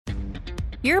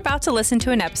You're about to listen to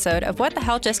an episode of What the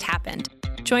Hell Just Happened.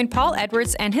 Join Paul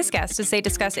Edwards and his guests as they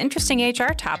discuss interesting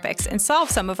HR topics and solve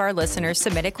some of our listeners'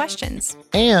 submitted questions.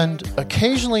 And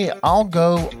occasionally I'll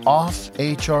go off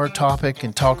HR topic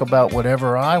and talk about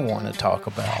whatever I want to talk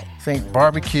about. Think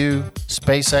barbecue,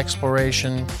 space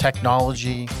exploration,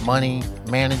 technology, money,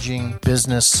 managing,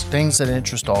 business, things that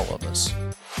interest all of us.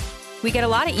 We get a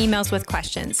lot of emails with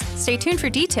questions. Stay tuned for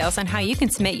details on how you can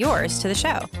submit yours to the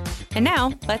show. And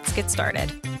now, let's get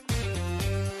started.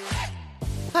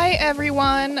 Hi,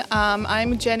 everyone.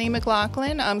 I'm Jennie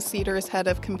McLaughlin. I'm CEDR's head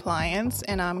of compliance,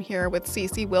 and I'm here with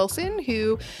CeCe Wilson,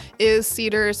 who is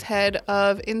CEDR's head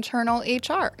of internal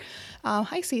HR.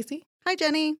 Hi, CeCe. Hi,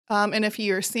 Jennie. And if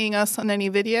you're seeing us on any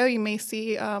video, you may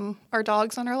see our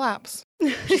dogs on our laps.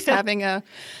 Just having a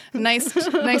nice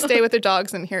day with the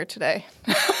dogs in here today.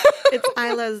 It's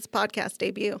Isla's podcast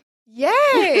debut.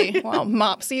 Yay! Well,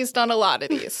 Mopsy's done a lot of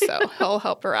these, so he'll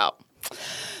help her out.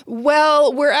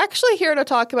 Well, we're actually here to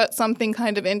talk about something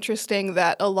kind of interesting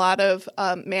that a lot of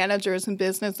managers and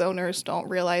business owners don't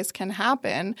realize can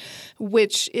happen,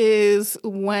 which is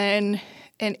when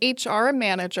an HR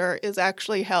manager is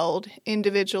actually held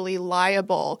individually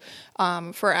liable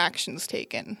for actions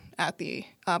taken at the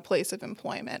place of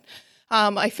employment.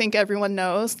 I think everyone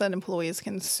knows that employees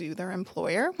can sue their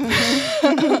employer.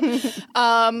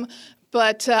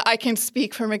 But I can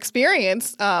speak from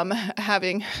experience,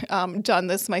 having done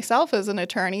this myself as an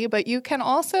attorney, but you can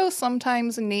also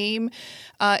sometimes name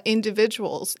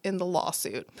individuals in the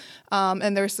lawsuit.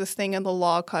 And there's this thing in the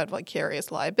law called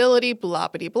vicarious liability, blah.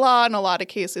 In a lot of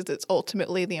cases, it's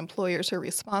ultimately the employers who are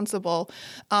responsible.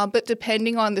 But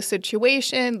depending on the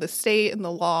situation, the state, and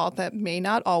the law, that may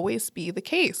not always be the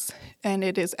case. And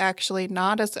it is actually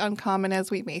not as uncommon as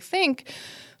we may think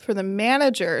for the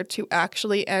manager to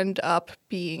actually end up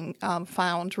being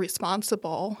found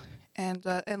responsible and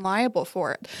liable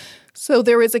for it. So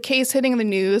there was a case hitting the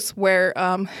news where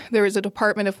there was a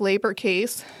Department of Labor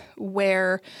case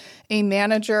where a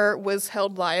manager was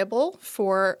held liable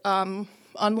for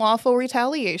unlawful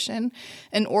retaliation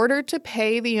in order to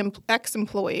pay the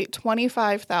ex-employee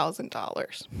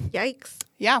 $25,000. Yikes.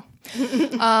 Yeah.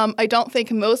 I don't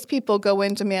think most people go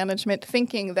into management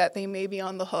thinking that they may be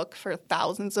on the hook for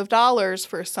thousands of dollars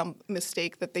for some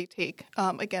mistake that they take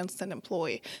against an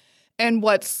employee. And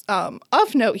what's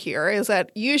of note here is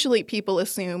that usually people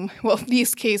assume, well,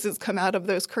 these cases come out of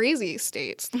those crazy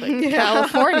states like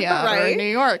California right. or New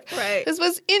York. Right. This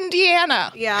was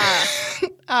Indiana. Yeah.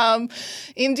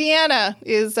 Indiana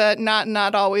is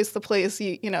not always the place,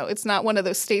 it's not one of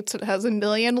those states that has a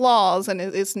million laws and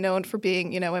is known for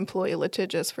being, employee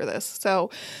litigious for this. So,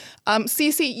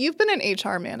 CeCe, you've been an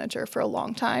HR manager for a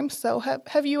long time. So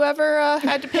have you ever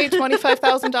had to pay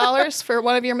 $25,000 for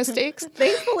one of your mistakes?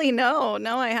 Thankfully, no,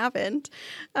 I haven't.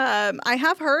 I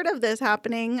have heard of this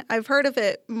happening. I've heard of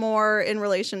it more in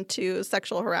relation to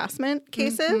sexual harassment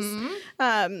cases,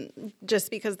 just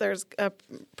because there's a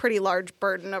pretty large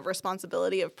burden of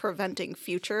responsibility of preventing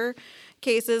future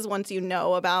cases once you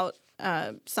know about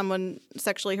someone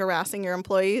sexually harassing your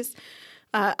employees.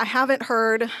 I haven't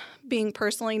heard being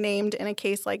personally named in a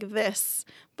case like this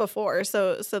before,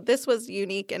 so this was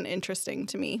unique and interesting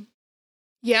to me.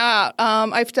 Yeah,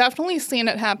 I've definitely seen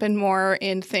it happen more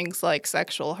in things like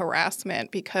sexual harassment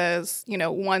because,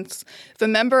 once the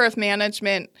member of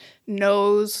management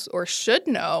knows or should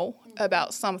know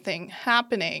about something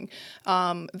happening,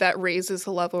 that raises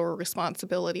the level of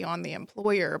responsibility on the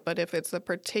employer. But if it's a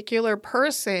particular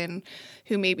person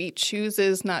who maybe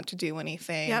chooses not to do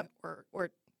anything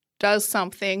or does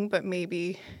something, but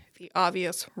maybe the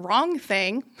obvious wrong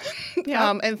thing,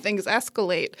 and things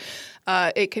escalate,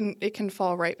 it can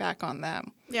fall right back on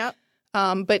them. Yep.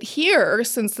 But here,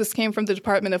 since this came from the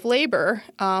Department of Labor,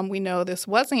 we know this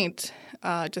wasn't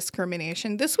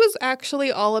discrimination. This was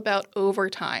actually all about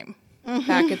overtime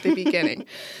back at the beginning.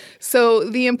 So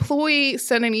the employee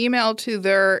sent an email to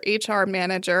their HR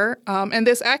manager, and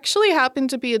this actually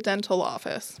happened to be a dental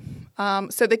office.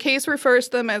 So the case refers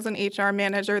to them as an HR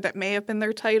manager. That may have been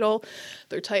their title.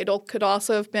 Their title could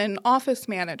also have been office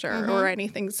manager or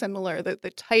anything similar. The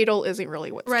title isn't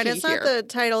really what's right. key It's not here. the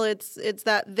title. It's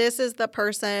that this is the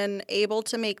person able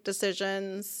to make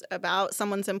decisions about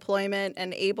someone's employment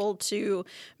and able to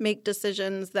make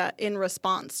decisions that in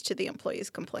response to the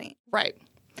employee's complaint. Right.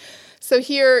 So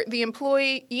here, the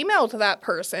employee emailed that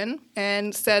person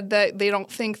and said that they don't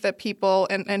think that people,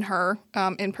 and her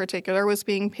in particular, was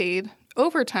being paid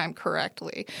overtime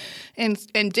correctly, and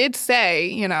did say,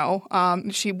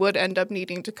 she would end up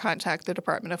needing to contact the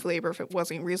Department of Labor if it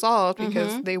wasn't resolved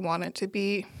because they want it to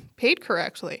be paid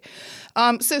correctly.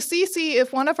 So, CeCe,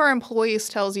 if one of our employees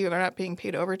tells you they're not being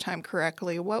paid overtime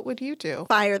correctly, what would you do?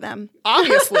 Fire them.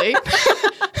 Obviously.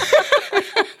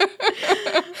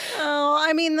 Oh,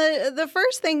 I mean, the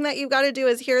first thing that you've got to do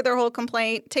is hear their whole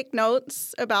complaint, take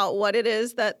notes about what it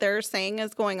is that they're saying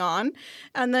is going on,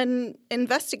 and then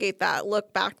investigate that.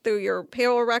 Look back through your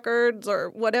payroll records or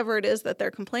whatever it is that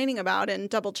they're complaining about and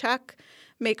double check.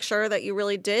 Make sure that you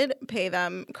really did pay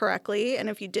them correctly, and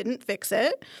if you didn't, fix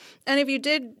it. And if you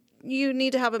did, you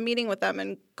need to have a meeting with them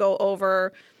and go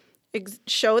over,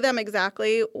 show them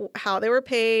exactly how they were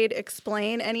paid,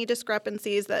 explain any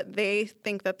discrepancies that they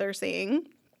think that they're seeing.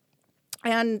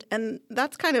 And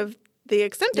that's kind of the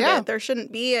extent of it. There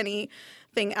shouldn't be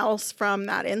anything else from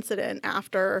that incident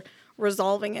after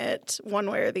resolving it one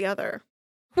way or the other.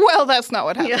 Well, that's not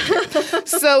what happened. Yeah.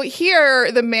 So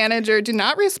here, the manager did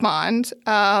not respond,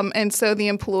 and so the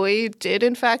employee did,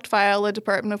 in fact, file a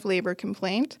Department of Labor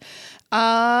complaint.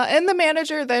 And the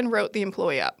manager then wrote the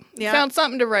employee up. Yeah. Found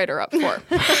something to write her up for.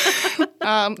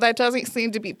 That doesn't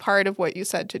seem to be part of what you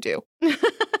said to do.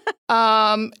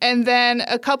 And then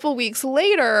a couple weeks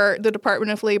later, the Department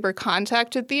of Labor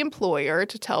contacted the employer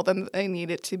to tell them that they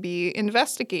needed to be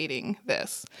investigating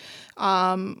this.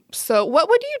 So what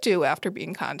would you do after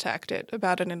being contacted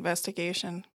about an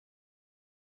investigation?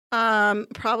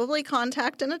 Probably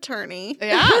contact an attorney.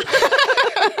 Yeah.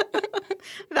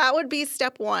 That would be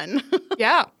step one.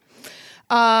 Yeah.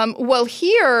 Well,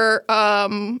 here,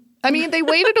 they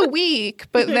waited a week,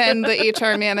 but then the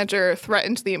HR manager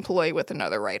threatened the employee with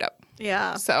another write-up.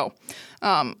 Yeah. So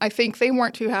I think they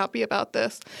weren't too happy about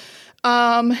this.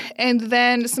 And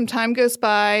then some time goes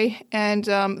by, and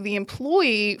the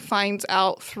employee finds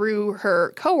out through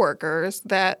her coworkers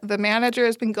that the manager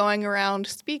has been going around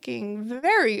speaking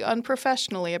very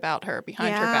unprofessionally about her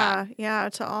behind her back. Yeah,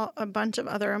 to a bunch of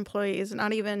other employees,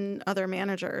 not even other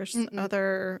managers,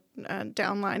 other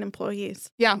downline employees.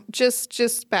 Yeah,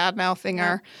 just bad-mouthing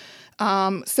her.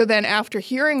 So then after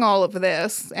hearing all of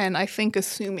this, and I think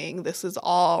assuming this is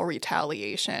all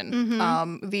retaliation,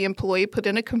 the employee put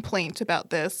in a complaint about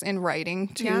this in writing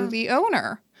to the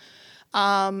owner.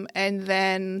 And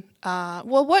then,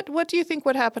 what do you think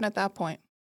would happen at that point?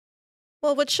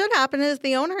 Well, what should happen is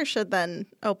the owner should then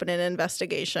open an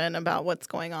investigation about what's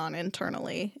going on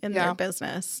internally in their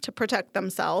business to protect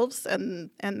themselves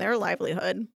and their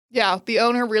livelihood. Yeah, the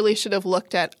owner really should have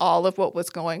looked at all of what was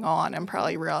going on and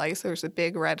probably realized there's a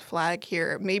big red flag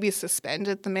here. Maybe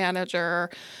suspended the manager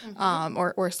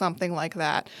or something like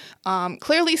that.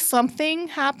 Clearly something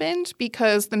happened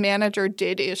because the manager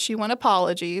did issue an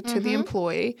apology to the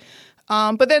employee.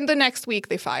 But then the next week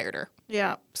they fired her.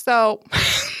 Yeah. So...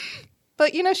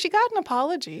 But, she got an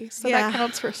apology, so that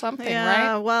counts for something, right?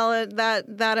 Yeah, well,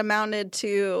 that amounted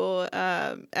to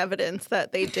evidence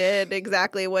that they did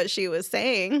exactly what she was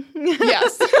saying.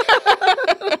 Yes.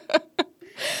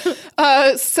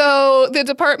 So the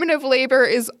Department of Labor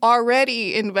is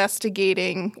already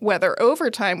investigating whether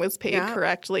overtime was paid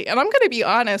correctly. And I'm going to be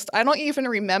honest, I don't even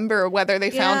remember whether they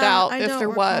found out if there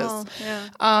was.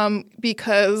 Yeah.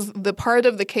 Because the part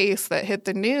of the case that hit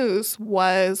the news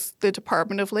was the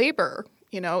Department of Labor.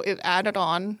 It added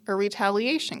on a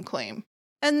retaliation claim.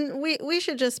 And we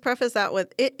should just preface that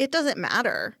with it doesn't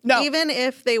matter. No. Even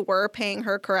if they were paying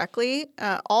her correctly,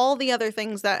 all the other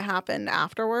things that happened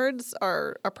afterwards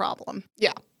are a problem.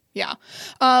 Yeah. Yeah.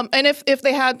 And if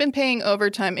they had been paying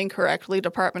overtime incorrectly,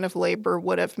 Department of Labor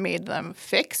would have made them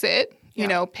fix it.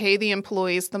 Pay the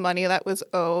employees the money that was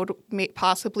owed,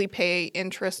 possibly pay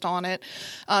interest on it,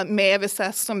 may have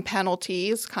assessed some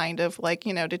penalties, kind of like,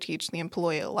 to teach the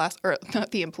employee a lesson, or not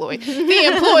the employee, the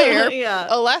employer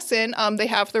a lesson. They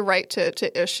have the right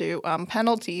to issue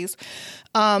penalties.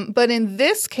 But in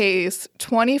this case,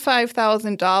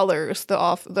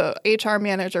 $25,000 the HR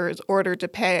manager is ordered to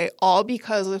pay, all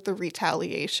because of the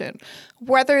retaliation,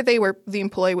 whether the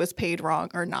employee was paid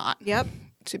wrong or not. Yep.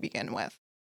 To begin with.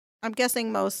 I'm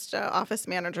guessing most office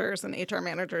managers and HR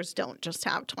managers don't just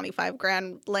have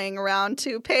 $25,000 laying around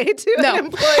to pay to an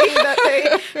employee that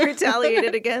they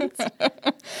retaliated against.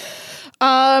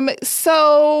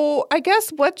 So I guess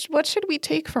what should we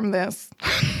take from this?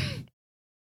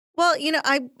 Well,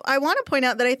 I want to point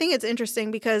out that I think it's interesting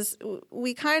because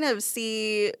we kind of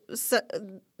see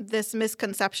this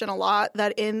misconception a lot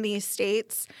that in these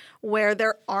states where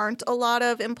there aren't a lot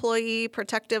of employee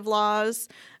protective laws,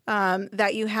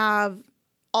 that you have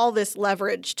all this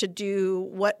leverage to do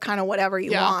whatever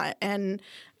you want. And,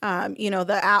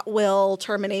 the at-will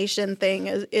termination thing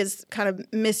is kind of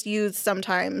misused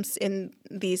sometimes in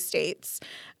these states.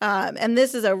 And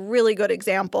this is a really good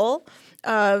example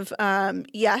of,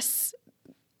 yes,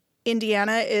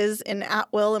 Indiana is an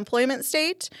at-will employment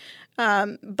state,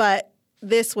 but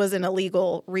this was an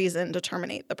illegal reason to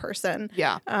terminate the person.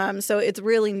 Yeah. So it's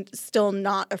really still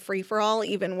not a free-for-all,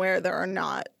 even where there are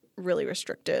not really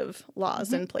restrictive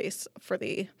laws in place for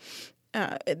the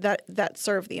that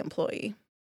serve the employee.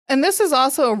 And this is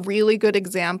also a really good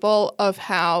example of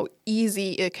how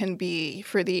easy it can be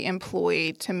for the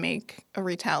employee to make a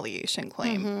retaliation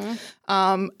claim.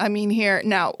 I mean, here,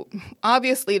 now,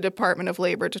 obviously, Department of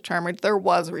Labor determined there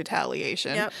was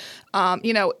retaliation.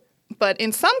 Yep. But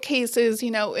in some cases,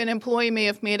 an employee may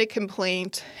have made a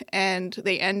complaint and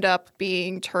they end up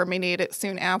being terminated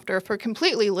soon after for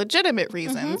completely legitimate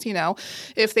reasons.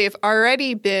 If they've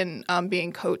already been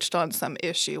being coached on some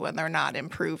issue and they're not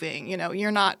improving,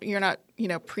 you're not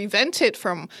prevented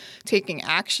from taking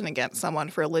action against someone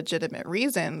for legitimate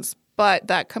reasons. But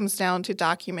that comes down to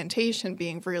documentation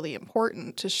being really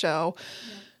important to show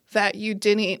that you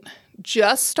didn't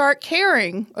just start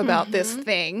caring about this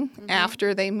thing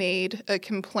after they made a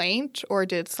complaint or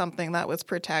did something that was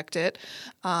protected.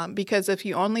 Because if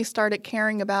you only started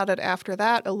caring about it after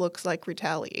that, it looks like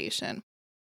retaliation.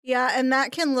 Yeah, and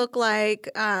that can look like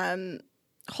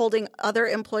holding other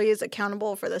employees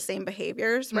accountable for the same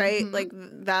behaviors, right? Like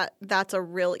that's a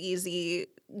real easy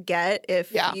get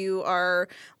if you are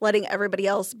letting everybody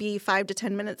else be 5 to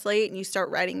 10 minutes late and you start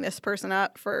writing this person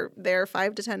up for their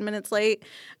 5 to 10 minutes late.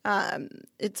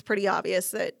 It's pretty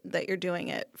obvious that you're doing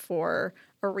it for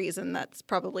a reason that's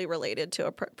probably related to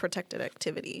a protected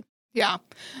activity. Yeah.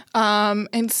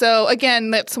 And so, again,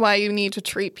 that's why you need to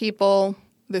treat people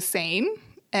the same.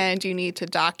 And you need to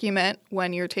document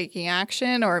when you're taking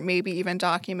action, or maybe even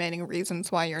documenting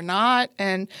reasons why you're not,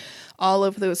 and all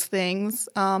of those things.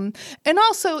 And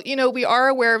also, we are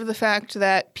aware of the fact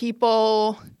that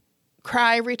people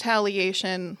cry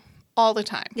retaliation all the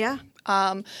time. Yeah.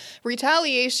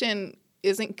 Retaliation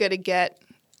isn't going to get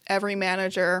every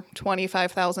manager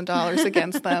 $25,000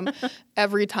 against them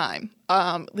every time.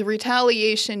 The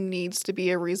retaliation needs to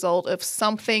be a result of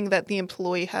something that the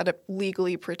employee had a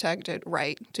legally protected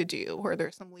right to do, or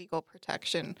there's some legal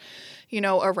protection,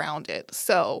 around it.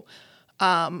 So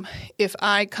if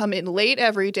I come in late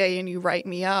every day and you write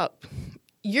me up,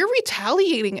 you're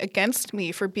retaliating against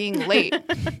me for being late.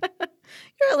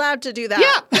 You're allowed to do that.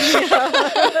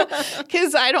 Yeah.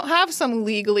 Because I don't have some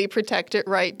legally protected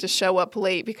right to show up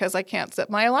late because I can't set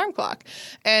my alarm clock.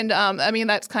 And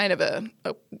that's kind of a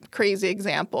crazy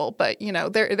example. But,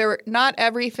 there not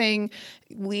everything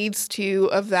leads to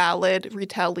a valid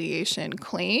retaliation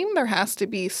claim. There has to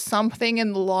be something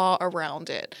in the law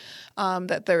around it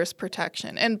that there's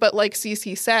protection. But like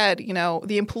CeCe said,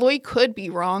 the employee could be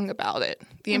wrong about it.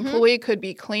 The employee could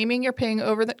be claiming you're paying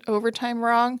overtime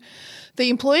wrong. The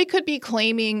employee could be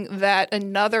claiming that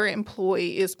another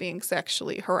employee is being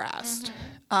sexually harassed.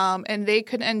 And they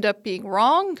could end up being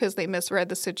wrong because they misread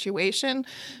the situation.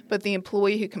 But the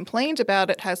employee who complained about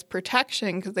it has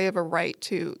protection because they have a right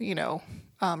to,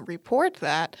 report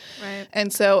that. Right.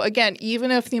 And so, again, even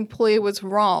if the employee was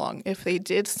wrong, if they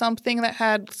did something that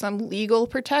had some legal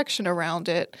protection around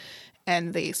it,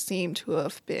 and they seem to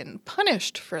have been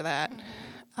punished for that,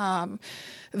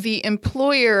 the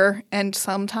employer and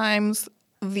sometimes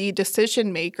the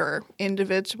decision maker,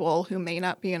 individual who may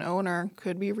not be an owner,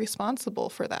 could be responsible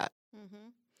for that.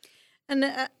 And,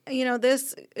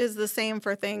 this is the same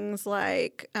for things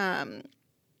like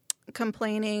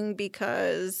complaining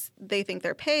because they think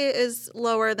their pay is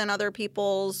lower than other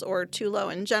people's or too low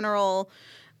in general.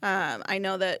 I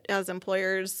know that as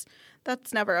employers,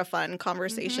 that's never a fun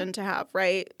conversation to have,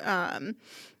 right?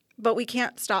 But we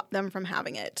can't stop them from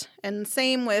having it. And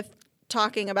same with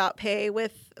talking about pay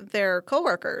with their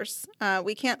coworkers.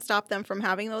 We can't stop them from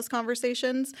having those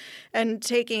conversations, and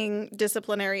taking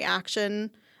disciplinary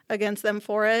action against them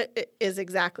for it is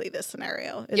exactly this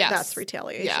scenario. Yes. That's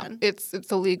retaliation. Yeah, it's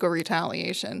a legal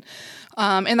retaliation.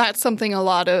 And that's something a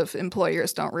lot of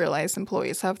employers don't realize.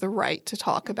 Employees have the right to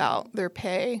talk about their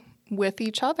pay with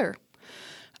each other.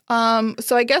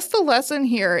 So I guess the lesson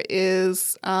here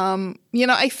is,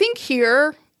 I think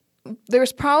here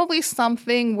there's probably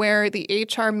something where the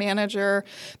HR manager,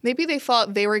 maybe they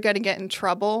thought they were going to get in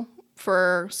trouble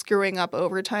for screwing up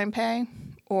overtime pay,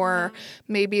 or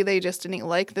maybe they just didn't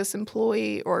like this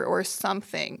employee or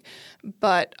something.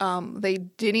 But they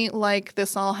didn't like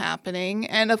this all happening.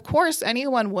 And, of course,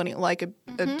 anyone wouldn't like a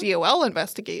DOL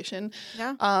investigation.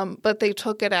 Yeah. But they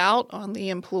took it out on the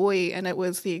employee, and it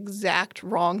was the exact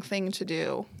wrong thing to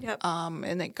do. Yep.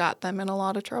 And it got them in a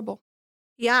lot of trouble.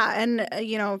 Yeah. And,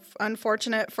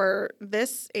 unfortunate for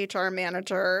this HR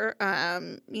manager,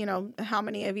 how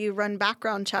many of you run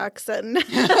background checks, and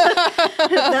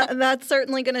that's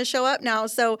certainly going to show up now.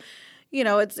 So,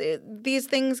 these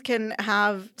things can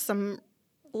have some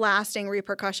lasting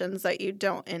repercussions that you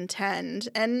don't intend.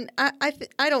 And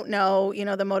I don't know,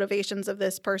 the motivations of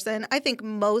this person. I think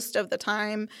most of the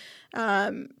time,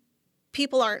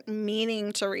 people aren't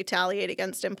meaning to retaliate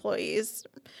against employees.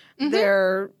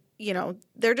 They're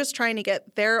just trying to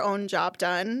get their own job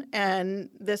done, and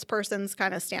this person's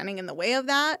kind of standing in the way of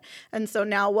that. And so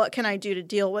now what can I do to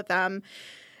deal with them?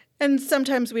 And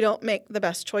sometimes we don't make the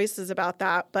best choices about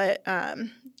that, but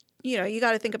you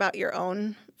got to think about your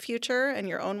own future and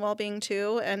your own well-being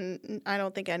too. And I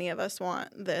don't think any of us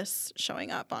want this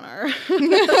showing up on our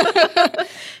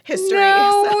history.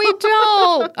 No, we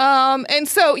don't. And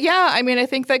so, I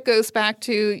think that goes back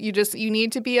to you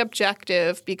need to be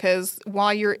objective, because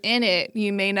while you're in it,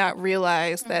 you may not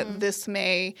realize that this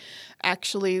may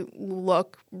actually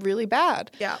look really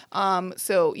bad. Yeah.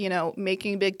 So,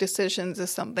 making big decisions is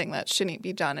something that shouldn't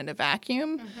be done in a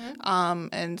vacuum.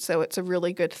 And so it's a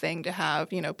really good thing to have,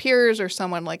 peers or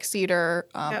someone like CEDR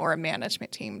or a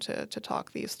management team to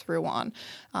talk these through on,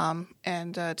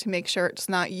 and to make sure it's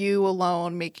not you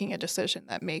alone making a decision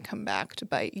that may come back to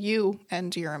bite you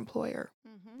and your employer.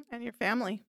 And your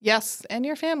family. Yes, and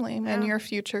your family and your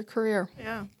future career.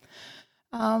 Yeah.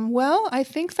 Well, I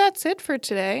think that's it for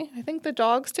today. I think the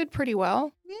dogs did pretty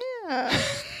well. Yeah.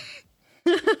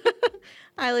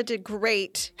 Isla did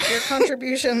great. Your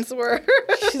contributions were...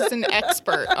 She's an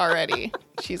expert already.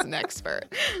 She's an expert.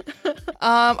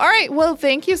 All right. Well,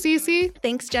 thank you, CeCe.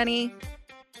 Thanks, Jennie.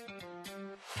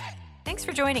 Thanks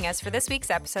for joining us for this week's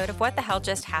episode of What the Hell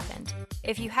Just Happened.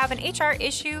 If you have an HR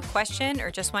issue, question, or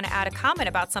just want to add a comment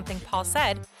about something Paul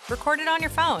said, record it on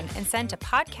your phone and send to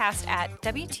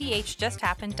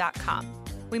podcast@wthjusthappened.com.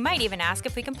 We might even ask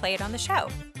if we can play it on the show.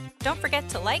 Don't forget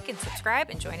to like and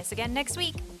subscribe and join us again next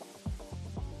week.